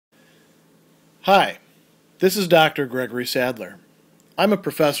Hi, this is Dr. Gregory Sadler. I'm a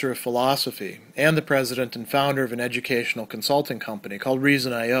professor of philosophy and the president and founder of an educational consulting company called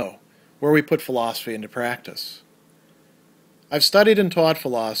Reason.io, where we put philosophy into practice. I've studied and taught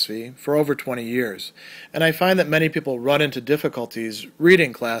philosophy for over 20 years, and I find that many people run into difficulties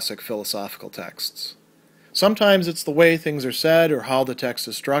reading classic philosophical texts. Sometimes it's the way things are said or how the text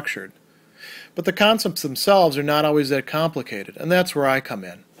is structured. But the concepts themselves are not always that complicated, and that's where I come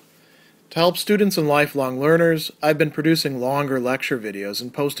in. To help students and lifelong learners, I've been producing longer lecture videos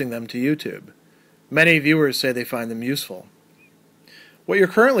and posting them to YouTube. Many viewers say they find them useful. What you're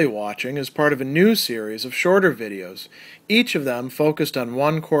currently watching is part of a new series of shorter videos, each of them focused on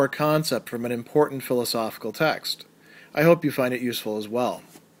one core concept from an important philosophical text. I hope you find it useful as well.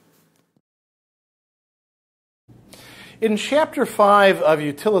 In Chapter 5 of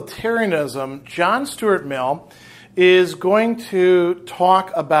Utilitarianism, John Stuart Mill is going to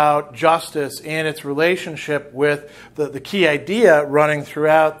talk about justice and its relationship with the key idea running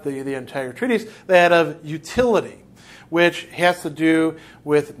throughout the entire treatise, that of utility, which has to do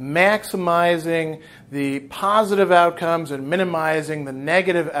with maximizing the positive outcomes and minimizing the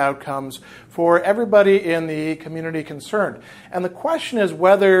negative outcomes for everybody in the community concerned. And the question is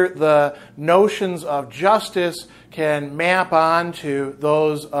whether the notions of justice can map onto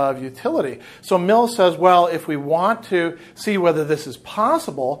those of utility. So Mill says, well, if we want to see whether this is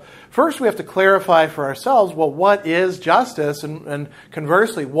possible, first we have to clarify for ourselves, well, what is justice? And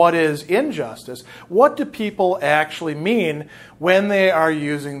conversely, what is injustice? What do people actually mean when they are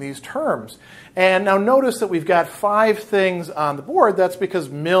using these terms? And now notice that we've got 5 things on the board. That's because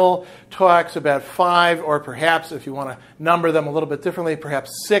Mill talks about 5, or perhaps if you want to number them a little bit differently,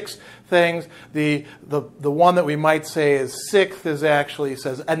 perhaps 6 things. The one that we might say is 6th is actually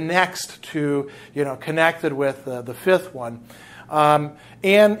says annexed to, connected with the 5th one.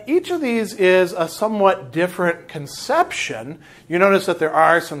 And each of these is a somewhat different conception. You notice that there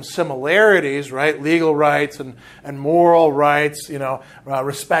are some similarities, right? Legal rights and moral rights,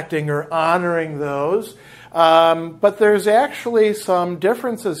 respecting or honoring those. But there's actually some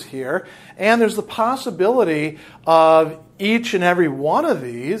differences here, and there's the possibility of each and every one of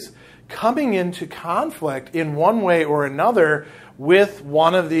these coming into conflict in one way or another with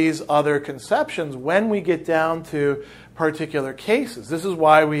one of these other conceptions when we get down to particular cases. This is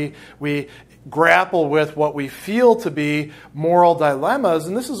why we grapple with what we feel to be moral dilemmas,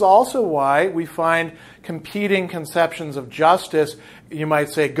 and this is also why we find competing conceptions of justice, you might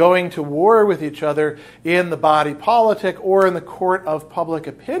say, going to war with each other in the body politic or in the court of public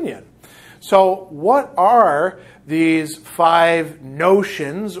opinion. So what are these 5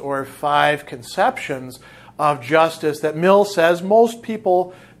 notions or 5 conceptions of justice that Mill says most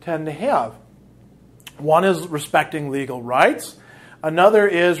people tend to have? One is respecting legal rights. Another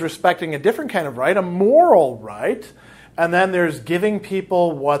is respecting a different kind of right, a moral right. And then there's giving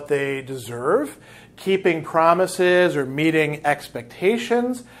people what they deserve, keeping promises or meeting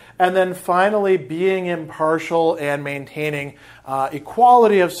expectations, and then finally being impartial and maintaining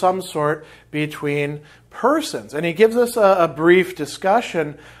equality of some sort between persons. And he gives us a brief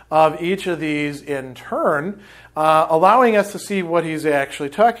discussion of each of these in turn, allowing us to see what he's actually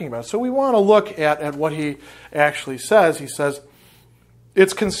talking about. So we want to look at what he actually says. He says,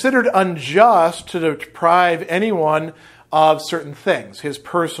 it's considered unjust to deprive anyone of certain things: his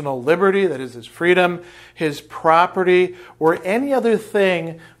personal liberty, that is his freedom, his property, or any other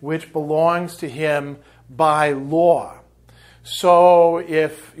thing which belongs to him by law. So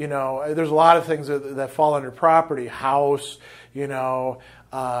if, there's a lot of things that fall under property: house,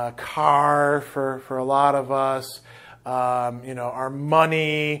 car for a lot of us, our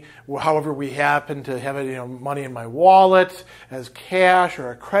money, however we happen to have it, money in my wallet as cash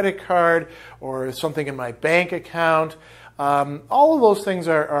or a credit card or something in my bank account. All of those things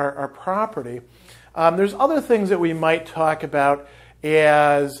are property. There's other things that we might talk about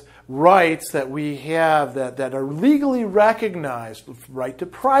as rights that we have that are legally recognized. Right to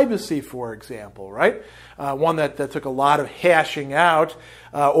privacy, for example, right? One that took a lot of hashing out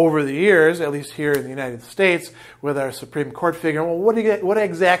over the years, at least here in the United States, with our Supreme Court figuring, well, what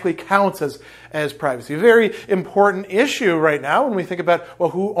exactly counts as privacy? A very important issue right now when we think about, well,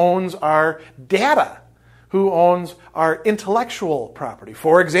 who owns our data? Who owns our intellectual property?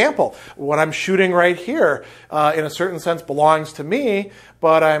 For example, what I'm shooting right here, in a certain sense, belongs to me,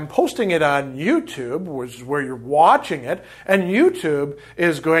 but I'm posting it on YouTube, which is where you're watching it, and YouTube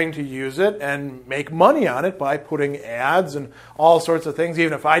is going to use it and make money on it by putting ads and all sorts of things.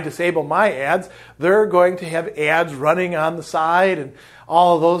 Even if I disable my ads, they're going to have ads running on the side and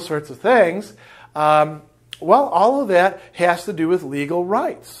all of those sorts of things. Well, all of that has to do with legal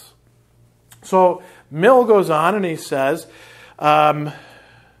rights. So Mill goes on and he says,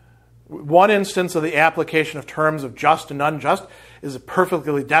 one instance of the application of terms of just and unjust is a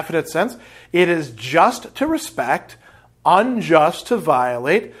perfectly definite sense. It is just to respect, unjust to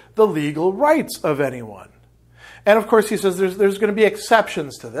violate the legal rights of anyone. And of course, he says there's going to be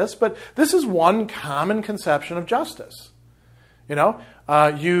exceptions to this, but this is one common conception of justice.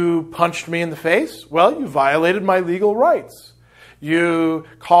 You punched me in the face. Well, you violated my legal rights. You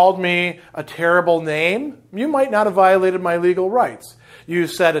called me a terrible name. You might not have violated my legal rights. You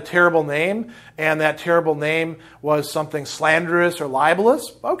said a terrible name, and that terrible name was something slanderous or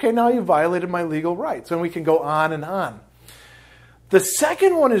libelous. Okay, now you violated my legal rights, and we can go on and on. The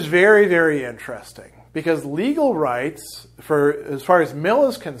second one is very, very interesting, because legal rights, as far as Mill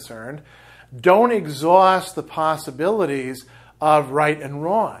is concerned, don't exhaust the possibilities of right and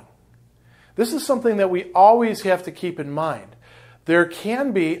wrong. This is something that we always have to keep in mind. There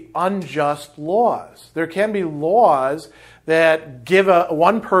can be unjust laws. There can be laws that give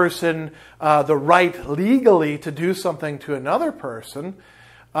one person the right legally to do something to another person,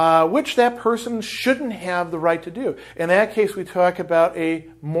 which that person shouldn't have the right to do. In that case, we talk about a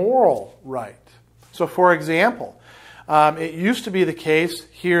moral right. So, for example, it used to be the case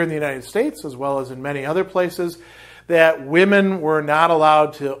here in the United States, as well as in many other places, that women were not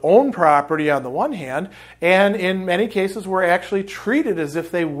allowed to own property on the one hand, and in many cases were actually treated as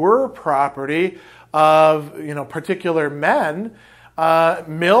if they were property of particular men.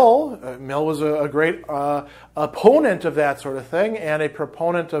 Mill was a great opponent of that sort of thing and a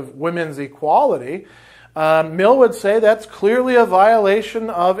proponent of women's equality. Mill would say that's clearly a violation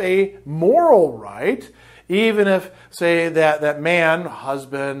of a moral right, even if, say, that man,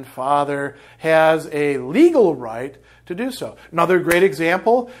 husband, father, has a legal right to do so. Another great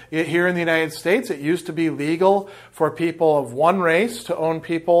example, here in the United States, it used to be legal for people of one race to own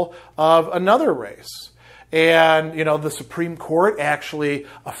people of another race. And, the Supreme Court actually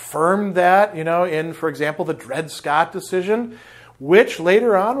affirmed that, in, for example, the Dred Scott decision, which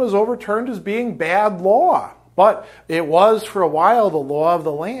later on was overturned as being bad law. But it was, for a while, the law of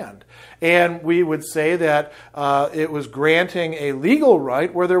the land. And we would say that it was granting a legal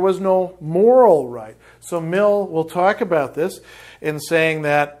right where there was no moral right. So Mill will talk about this in saying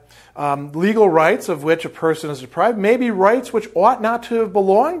that legal rights of which a person is deprived may be rights which ought not to have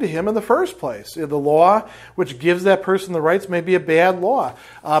belonged to him in the first place. The law which gives that person the rights may be a bad law.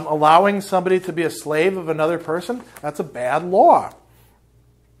 Allowing somebody to be a slave of another person, that's a bad law.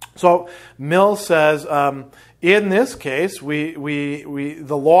 So Mill says, in this case, the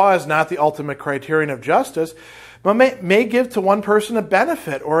law is not the ultimate criterion of justice, but may give to one person a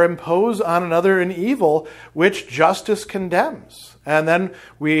benefit or impose on another an evil which justice condemns. And then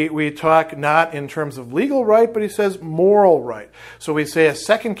we talk not in terms of legal right, but he says moral right. So we say a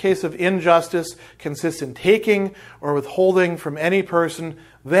second case of injustice consists in taking or withholding from any person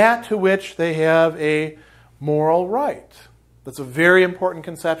that to which they have a moral right. That's a very important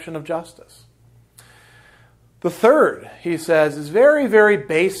conception of justice. The third, he says, is very, very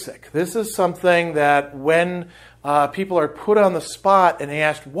basic. This is something that when people are put on the spot and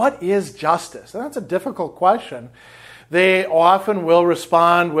asked, what is justice? And that's a difficult question. They often will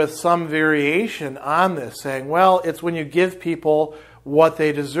respond with some variation on this, saying, well, it's when you give people what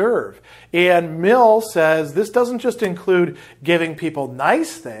they deserve. And Mill says this doesn't just include giving people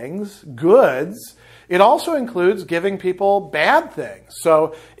nice things, goods. It also includes giving people bad things.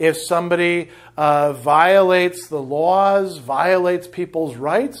 So if somebody violates the laws, violates people's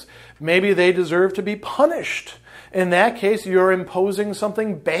rights, maybe they deserve to be punished. In that case, you're imposing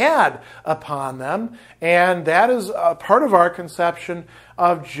something bad upon them, and that is a part of our conception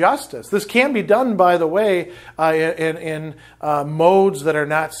of justice. This can be done, by the way, in modes that are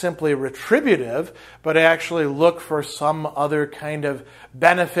not simply retributive, but actually look for some other kind of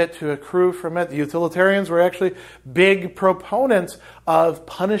benefit to accrue from it. The utilitarians were actually big proponents of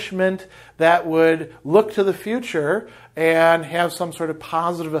punishment that would look to the future and have some sort of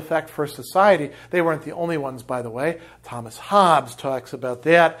positive effect for society. They weren't the only ones, by the way. Thomas Hobbes talks about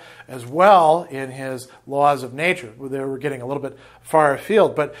that as well in his Laws of Nature. They were getting a little bit far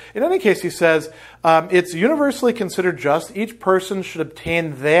afield. But in any case, he says, it's universally considered just. Each person should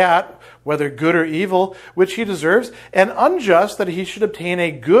obtain that, whether good or evil, which he deserves, and unjust that he should obtain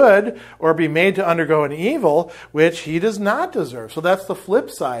a good or be made to undergo an evil, which he does not deserve. So that's the flip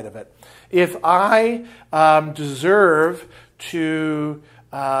side of it. If I deserve to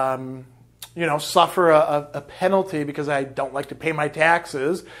suffer a penalty because I don't like to pay my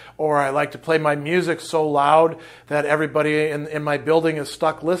taxes, or I like to play my music so loud that everybody in my building is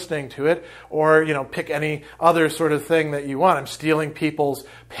stuck listening to it, or, pick any other sort of thing that you want. I'm stealing people's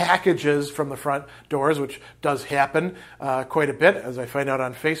packages from the front doors, which does happen quite a bit, as I find out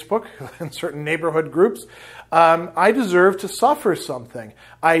on Facebook in certain neighborhood groups. I deserve to suffer something.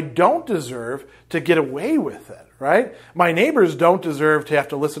 I don't deserve to get away with it, right? My neighbors don't deserve to have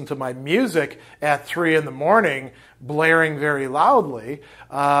to listen to my music at 3 a.m, blaring very loudly.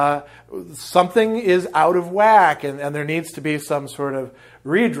 Something is out of whack, and there needs to be some sort of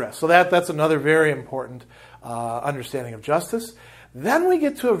redress. So that's another very important understanding of justice. Then we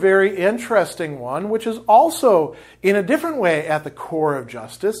get to a very interesting one, which is also in a different way at the core of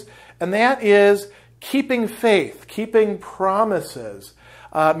justice, and that is keeping faith, keeping promises,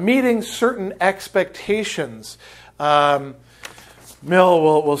 meeting certain expectations. Mill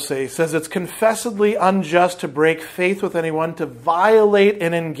will say, says it's confessedly unjust to break faith with anyone, to violate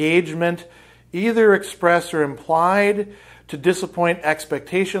an engagement, either express or implied, to disappoint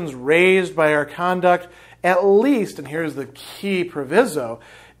expectations raised by our conduct, at least, and here's the key proviso,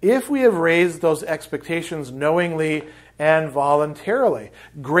 if we have raised those expectations knowingly and voluntarily.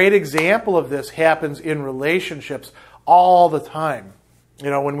 Great example of this happens in relationships all the time.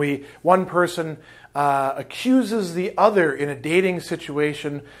 When one person accuses the other in a dating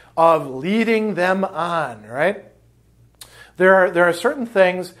situation of leading them on, right? There are certain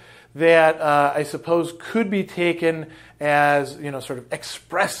things that I suppose could be taken as, sort of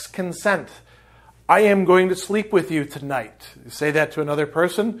express consent. I am going to sleep with you tonight. You say that to another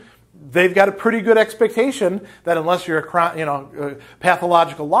person, they've got a pretty good expectation that unless you're a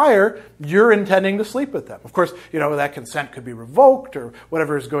pathological liar, you're intending to sleep with them. Of course, that consent could be revoked or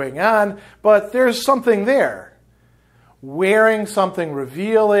whatever is going on, but there's something there. Wearing something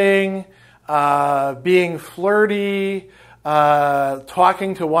revealing, being flirty,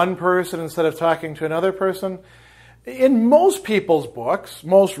 talking to one person instead of talking to another person. In most people's books,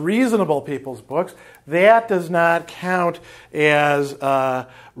 most reasonable people's books, that does not count as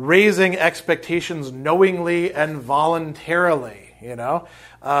raising expectations knowingly and voluntarily. It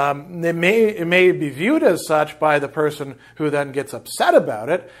may be viewed as such by the person who then gets upset about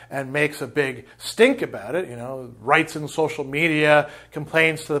it and makes a big stink about it. Writes in social media,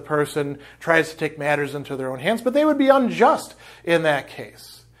 complains to the person, tries to take matters into their own hands, but they would be unjust in that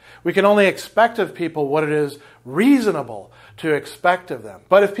case. We can only expect of people what it is reasonable to expect of them.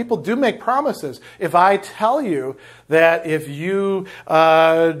 But if people do make promises, if I tell you that if you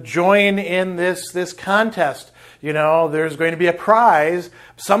join in this contest, there's going to be a prize,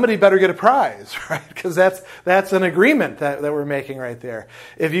 somebody better get a prize, right? Because that's an agreement that we're making right there.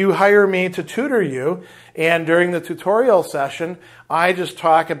 If you hire me to tutor you, and during the tutorial session, I just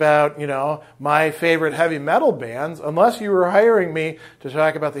talk about, my favorite heavy metal bands, unless you were hiring me to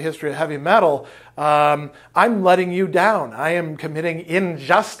talk about the history of heavy metal, I'm letting you down. I am committing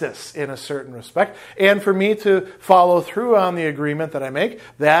injustice in a certain respect. And for me to follow through on the agreement that I make,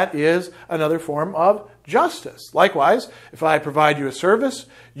 that is another form of justice. Likewise, if I provide you a service,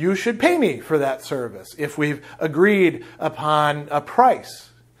 you should pay me for that service if we've agreed upon a price.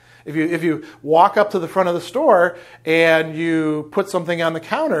 If you walk up to the front of the store and you put something on the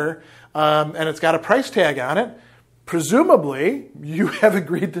counter and it's got a price tag on it, presumably you have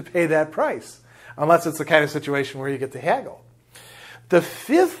agreed to pay that price, unless it's the kind of situation where you get to haggle. The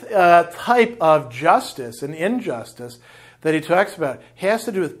fifth type of justice and injustice that he talks about has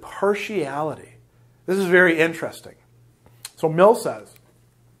to do with partiality. This is very interesting. So Mill says,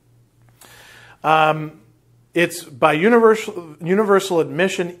 it's by universal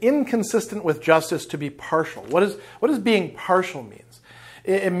admission inconsistent with justice to be partial. What does being partial means?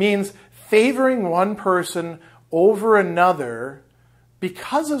 It means favoring one person over another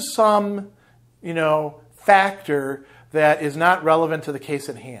because of some, factor that is not relevant to the case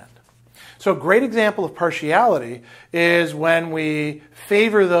at hand. So a great example of partiality is when we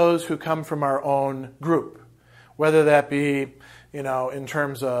favor those who come from our own group, whether that be, in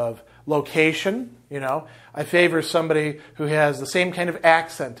terms of location, I favor somebody who has the same kind of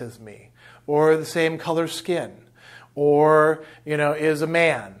accent as me, or the same color skin, or, is a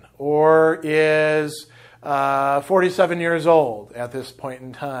man, or is 47 years old at this point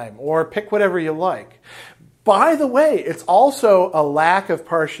in time, or pick whatever you like. By the way, it's also a lack of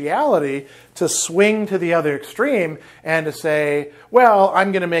partiality to swing to the other extreme and to say, well,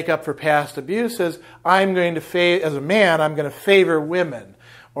 I'm going to make up for past abuses. I'm going to as a man, I'm going to favor women,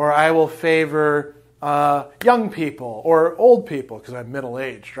 or I will favor young people or old people because I'm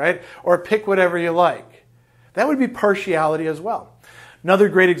middle-aged, right? Or pick whatever you like. That would be partiality as well. Another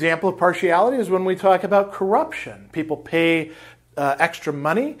great example of partiality is when we talk about corruption. People pay extra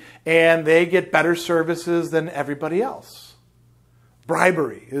money and they get better services than everybody else.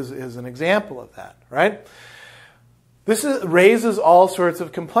 Bribery is an example of that, right? This raises all sorts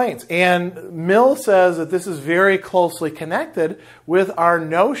of complaints. And Mill says that this is very closely connected with our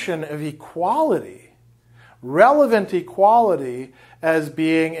notion of equality, relevant equality as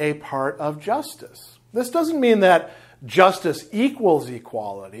being a part of justice. This doesn't mean that justice equals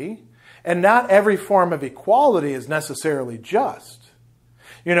equality, and not every form of equality is necessarily just.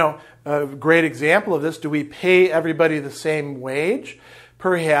 You know, a great example of this, do we pay everybody the same wage?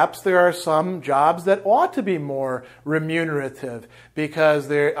 Perhaps there are some jobs that ought to be more remunerative because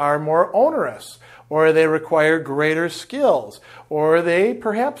they are more onerous, or they require greater skills, or they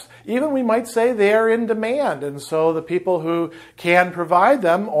perhaps, even we might say they are in demand, and so the people who can provide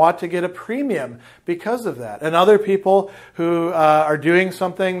them ought to get a premium because of that. And other people who are doing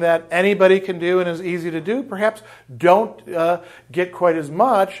something that anybody can do and is easy to do, perhaps don't get quite as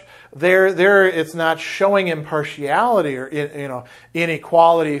much. There, it's not showing impartiality or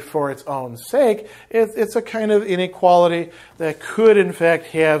inequality for its own sake. It's a kind of inequality that could, in fact,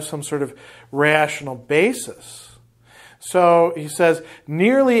 have some sort of rational basis. So he says,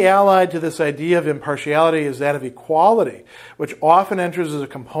 nearly allied to this idea of impartiality is that of equality, which often enters as a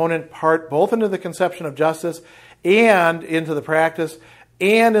component part both into the conception of justice and into the practice,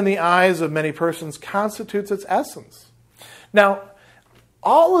 and in the eyes of many persons constitutes its essence. Now,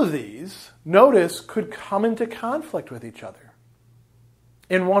 all of these, notice, could come into conflict with each other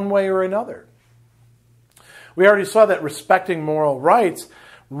in one way or another. We already saw that respecting moral rights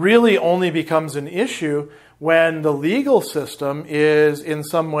really only becomes an issue when the legal system is in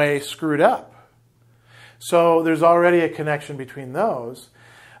some way screwed up. So there's already a connection between those.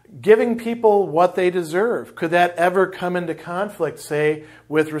 Giving people what they deserve, could that ever come into conflict, say,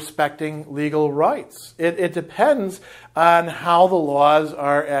 with respecting legal rights? It depends on how the laws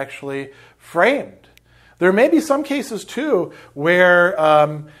are actually framed. There may be some cases, too, where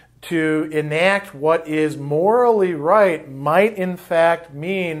to enact what is morally right might in fact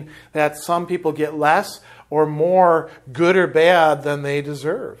mean that some people get less or more, good or bad, than they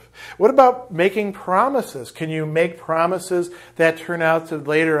deserve. What about making promises? Can you make promises that turn out to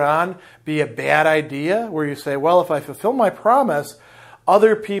later on be a bad idea, where you say, well, if I fulfill my promise,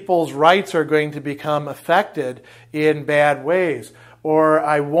 other people's rights are going to become affected in bad ways, or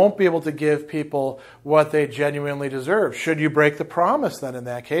I won't be able to give people what they genuinely deserve? Should you break the promise then in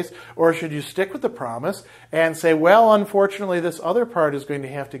that case? Or should you stick with the promise and say, well, unfortunately, this other part is going to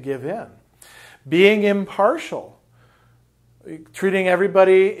have to give in? Being impartial, treating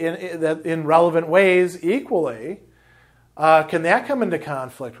everybody in relevant ways equally, can that come into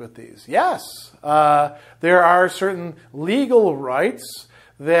conflict with these? Yes. There are certain legal rights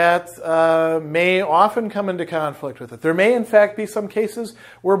that may often come into conflict with it. There may, in fact, be some cases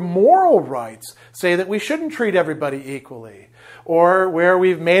where moral rights say that we shouldn't treat everybody equally, or where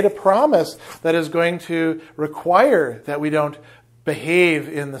we've made a promise that is going to require that we don't behave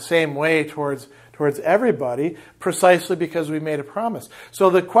in the same way towards everybody, precisely because we made a promise. So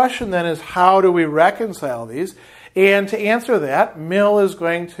the question then is, how do we reconcile these? And to answer that, Mill is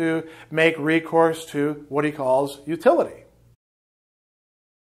going to make recourse to what he calls utility.